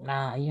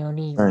 Nah, you don't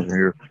need. Same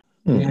here.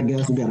 Yeah, I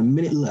guess we got a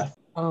minute left.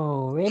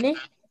 Oh, really?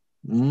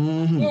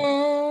 Mm-hmm.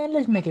 Yeah,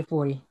 let's make it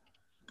 40.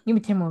 Give me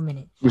 10 more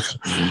minutes. This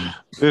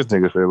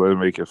nigga said, let's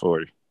make it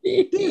 40.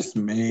 This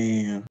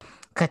man.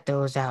 Cut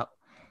those out.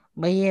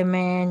 But yeah,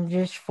 man,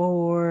 just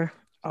for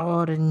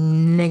all the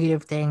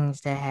negative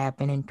things that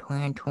happened in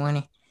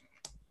 2020,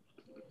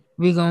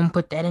 we're going to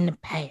put that in the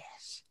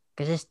past.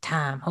 Because it's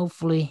time.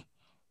 Hopefully,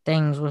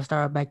 things will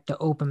start back to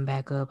open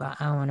back up. I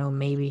don't know,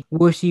 maybe.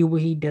 We'll see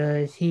what he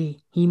does. He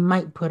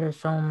might put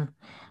us on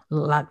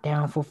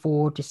lockdown for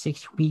 4 to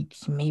 6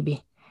 weeks,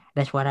 maybe.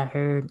 That's what I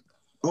heard.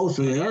 Oh,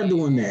 so they are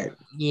doing that.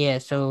 Yeah,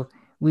 so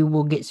we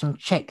will get some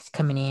checks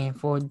coming in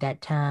for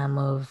that time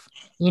of,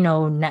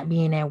 not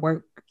being at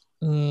work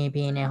and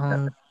being at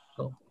home.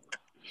 So.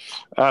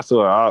 I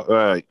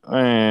saw,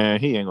 man,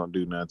 he ain't gonna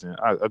do nothing.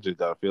 I just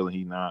got a feeling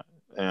he not.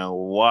 And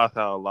watch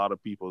how a lot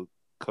of people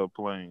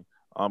complain.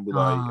 I'll be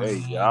like, hey,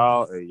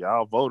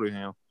 y'all voted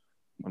him.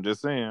 I'm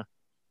just saying.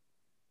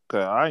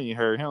 Cause I ain't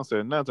heard him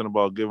say nothing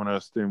about giving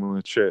us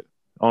stimulus check.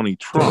 Only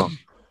Trump.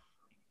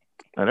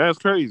 And that's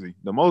crazy.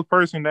 The most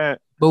person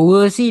that. But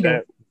we'll see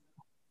that.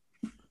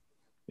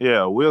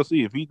 Yeah, we'll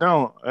see. If he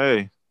don't,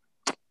 hey,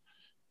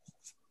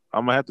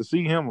 I'm gonna have to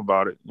see him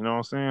about it. You know what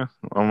I'm saying?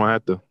 I'm gonna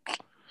have to.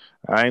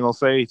 I ain't gonna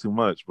say too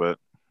much, but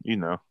we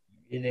got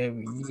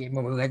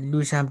to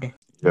do something.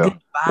 Yeah.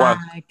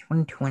 Goodbye,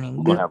 2020.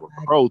 We're gonna have a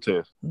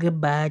protest.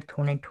 Goodbye,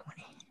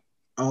 2020.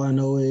 All I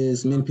know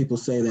is many people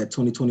say that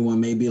 2021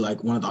 may be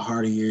like one of the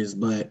harder years,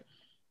 but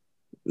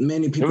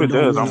many people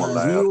don't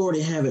realize you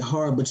already have it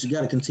hard, but you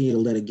got to continue to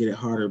let it get it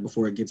harder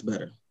before it gets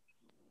better.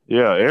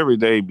 Yeah, every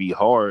day be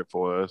hard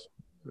for us.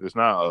 It's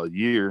not a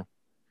year.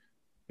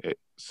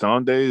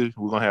 Some days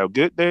we're gonna have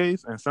good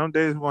days, and some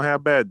days we're gonna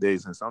have bad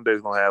days, and some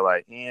days we're gonna have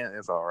like,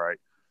 it's all right.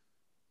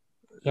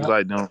 It's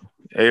like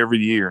every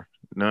year,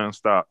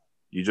 nonstop.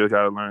 You just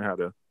gotta learn how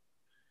to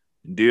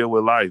deal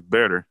with life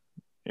better,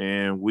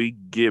 and we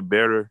get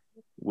better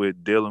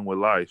with dealing with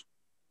life.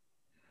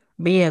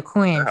 But yeah,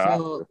 Quinn.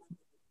 So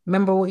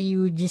remember what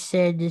you just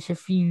said just a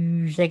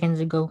few seconds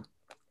ago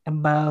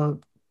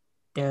about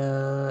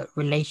the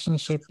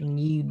relationship and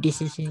you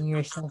distancing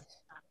yourself.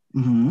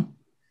 Mm-hmm.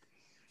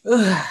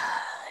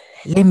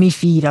 Let me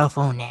feed off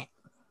on that.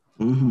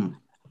 Mm-hmm.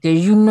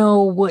 Because you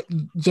know what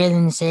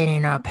Jalen said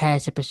in our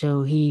past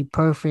episode, he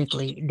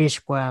perfectly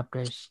described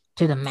us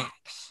to the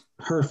max.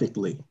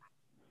 Perfectly.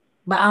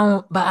 But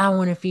I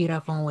want to feed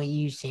off on what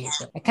you said.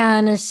 So I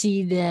kind of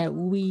see that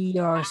we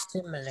are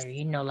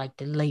similar, like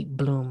the late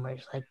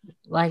bloomers.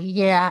 Like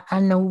yeah, I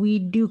know we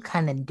do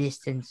kind of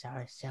distance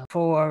ourselves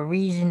for a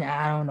reason.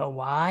 I don't know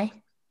why,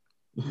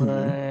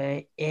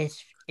 but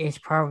it's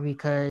probably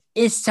because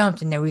it's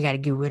something that we got to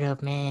get rid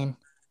of, man.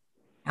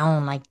 I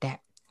don't like that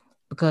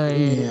because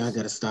I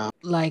gotta stop.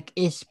 Like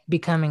it's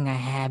becoming a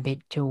habit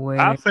to where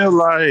I feel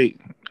like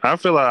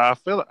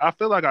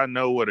I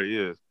know what it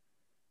is.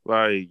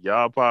 Like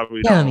y'all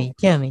probably tell don't. me.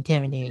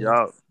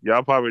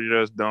 Y'all probably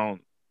just don't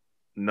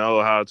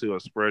know how to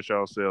express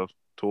yourself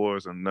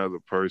towards another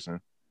person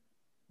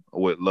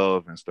with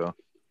love and stuff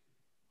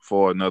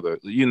for another.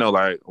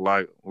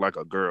 Like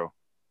a girl,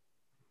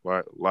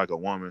 like a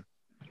woman.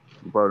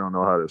 You probably don't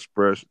know how to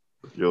express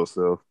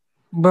yourself.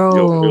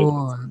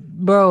 Bro,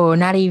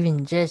 not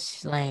even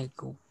just like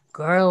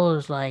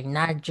girls, like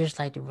not just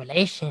like the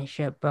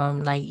relationship,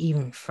 like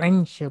even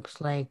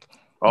friendships, like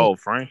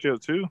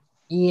Friendship too.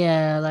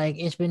 yeah, like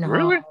it's been hard.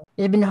 Really?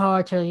 It's been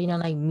hard to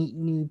like meet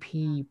new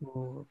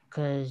people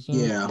because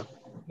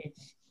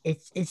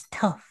it's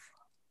tough.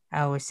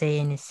 I would say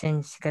in a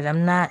sense because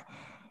I'm not.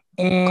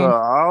 And Cause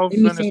I was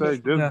let me finna say this say, for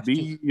just girls too.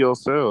 be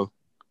yourself.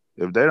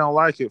 If they don't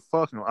like it,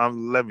 fuck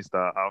them. Let me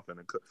stop. I'm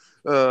finna.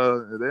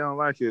 If they don't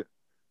like it,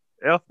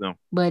 F them.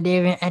 But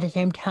even at the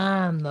same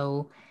time,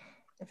 though,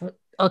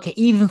 okay,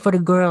 even for the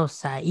girl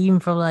side, even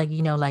for like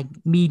like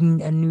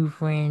meeting a new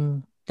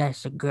friend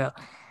that's a girl,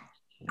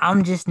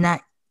 I'm just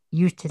not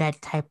used to that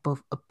type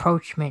of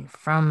approachment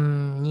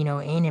from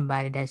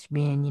anybody that's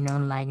being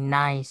like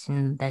nice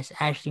and that's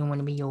actually want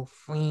to be your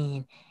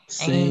friend.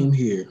 Same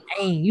here.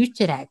 I ain't used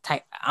to that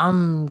type.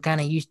 I'm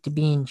kind of used to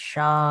being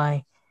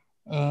shy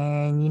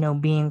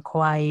and being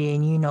quiet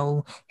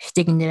and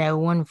sticking to that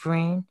one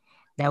friend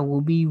that will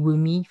be with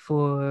me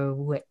for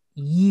what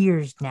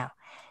years now.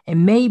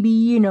 And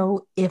maybe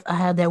if I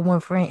have that one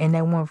friend and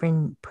that one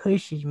friend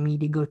pushes me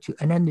to go to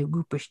another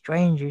group of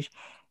strangers,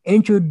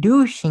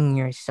 introducing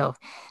yourself,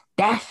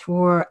 that's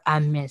where I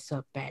mess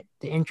up at.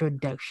 The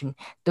introduction,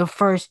 the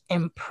first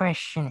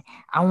impression.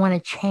 I want to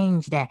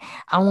change that.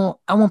 I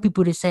want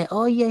people to say,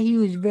 oh yeah, he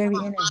was very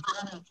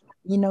energetic,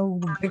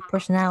 great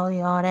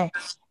personality, all that.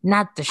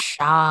 Not the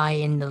shy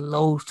and the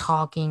low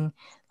talking.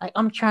 Like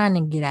I'm trying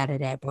to get out of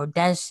that, bro.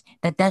 That's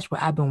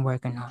what I've been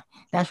working on.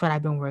 That's what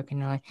I've been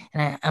working on,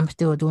 and I'm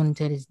still doing it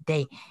to this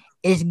day.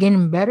 It's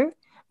getting better,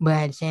 but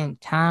at the same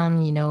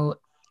time,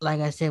 like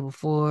I said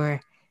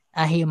before,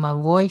 I hear my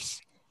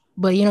voice,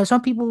 but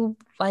some people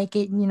like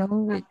it.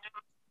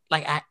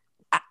 Like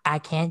I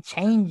can't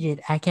change it.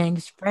 I can't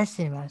express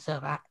it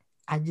myself.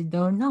 I just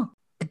don't know.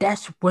 But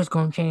that's what's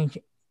gonna change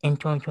in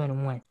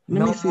 2021.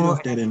 Let me feed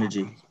off that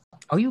energy.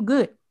 Oh, you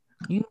good?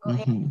 You go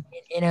ahead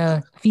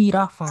and feed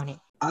off on it.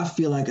 I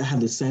feel like I have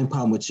the same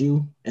problem with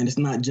you, and it's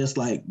not just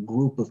like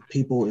group of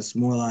people. It's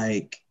more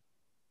like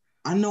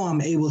I know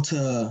I'm able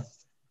to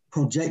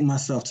project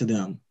myself to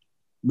them,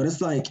 but it's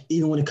like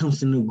even when it comes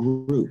to new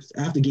groups,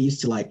 I have to get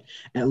used to like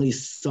at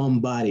least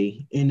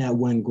somebody in that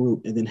one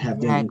group, and then have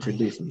them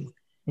introduce me.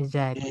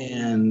 Exactly.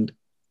 And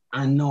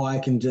I know I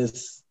can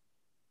just,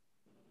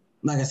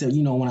 like I said,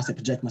 when I say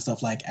project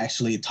myself, like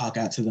actually talk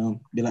out to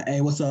them, be like,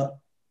 "Hey, what's up?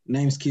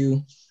 Name's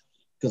Q."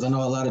 Because I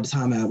know a lot of the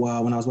time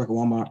when I was working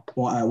at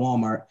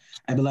Walmart,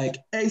 I'd be like,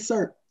 "Hey,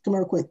 sir, come here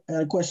real quick. I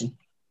had a question."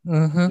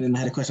 Mm-hmm. And then I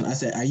had a question. I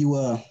said, "Are you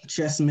a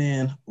chest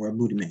man or a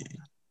booty man?"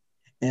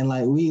 And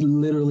like we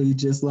literally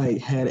just like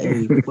had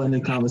a funny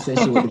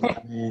conversation with the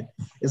guy, man.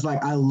 It's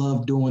like I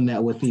love doing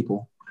that with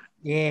people.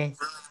 Yes.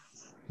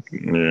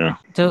 Yeah.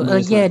 So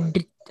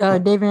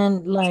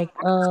David, like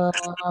have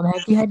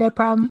you had that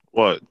problem?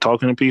 What,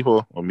 talking to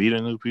people or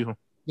meeting new people?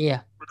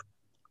 Yeah.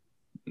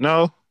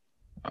 No.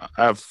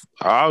 I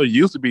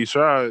used to be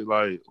shy,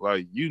 like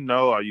I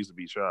used to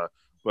be shy,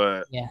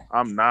 but Yeah.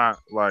 I'm not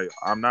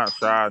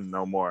shy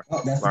no more.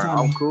 Oh, that's Like the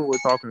I'm time. cool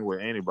with talking with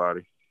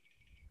anybody.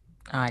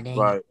 Ah, dang.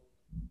 Like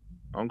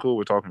I'm cool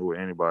with talking with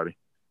anybody.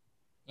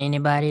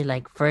 Anybody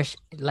like first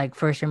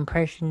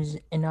impressions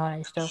and all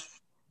that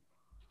stuff?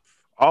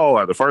 Oh,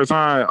 at the first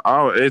time,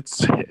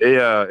 it's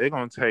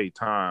gonna take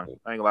time.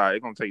 I ain't like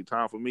it's gonna take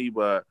time for me,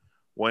 but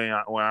when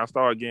I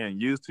start getting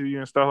used to you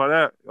and stuff like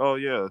that, oh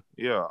yeah,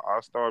 I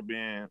start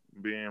being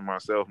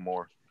myself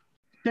more.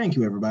 Thank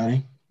you,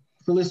 everybody,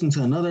 for listening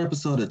to another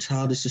episode of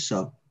Childish the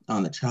Show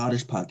on the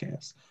Childish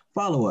Podcast.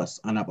 Follow us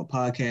on Apple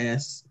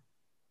Podcasts.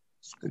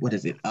 What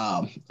is it?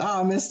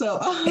 I messed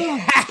up.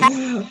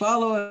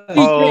 Follow us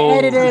Oh,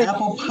 on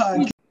Apple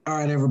Podcasts. All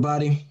right,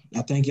 everybody.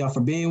 I thank y'all for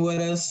being with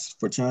us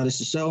for Childish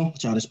the Show,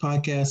 Childish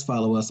Podcast.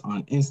 Follow us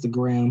on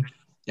Instagram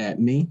at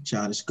me,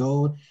 Childish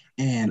Gold.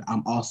 And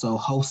I'm also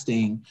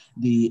hosting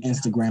the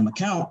Instagram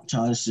account,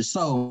 Childish the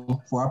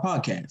Show, for our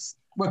podcast.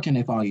 Where can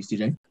they follow you,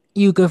 CJ?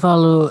 You can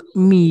follow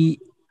me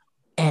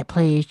at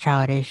Plays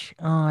Childish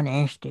on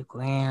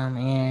Instagram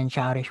and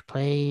Childish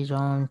Plays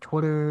on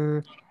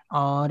Twitter.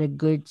 All the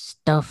good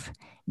stuff.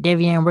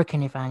 Devian, where can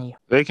they find you?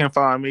 They can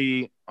find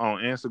me on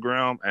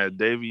Instagram at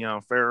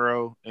Davion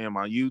Pharaoh and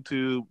my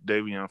YouTube,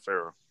 Davion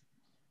Pharaoh.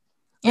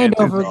 And And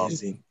don't TikTok,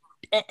 Easy.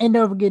 And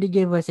don't forget to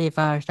give us a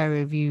 5-star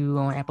review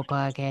on Apple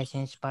Podcasts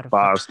and Spotify.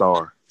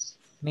 5-star.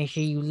 Make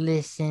sure you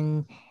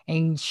listen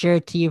and share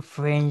it to your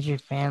friends, your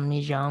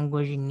families, your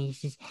uncles, your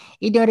nieces.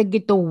 You gotta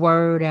get the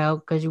word out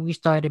because we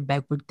started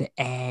back with the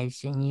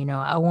ads. And,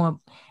 I want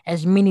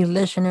as many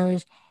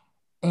listeners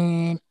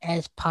and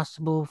as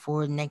possible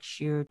for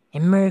next year.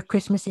 And Merry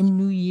Christmas and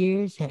New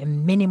Year's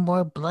and many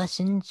more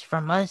blessings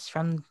from us,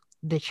 from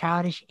the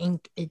Childish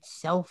Inc.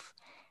 itself.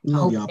 I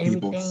Love hope y'all,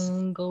 peoples.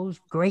 everything goes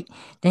great.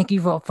 Thank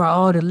you for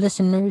all the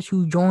listeners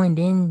who joined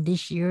in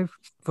this year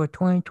for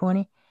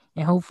 2020.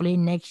 And hopefully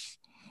next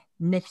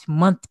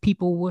month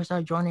people will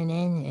start joining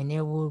in and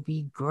it will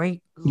be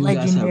great. You guys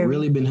have Legendary.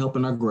 really been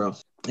helping our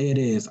growth. It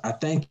is. I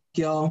thank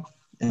y'all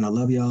and I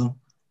love y'all.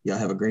 Y'all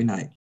have a great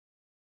night.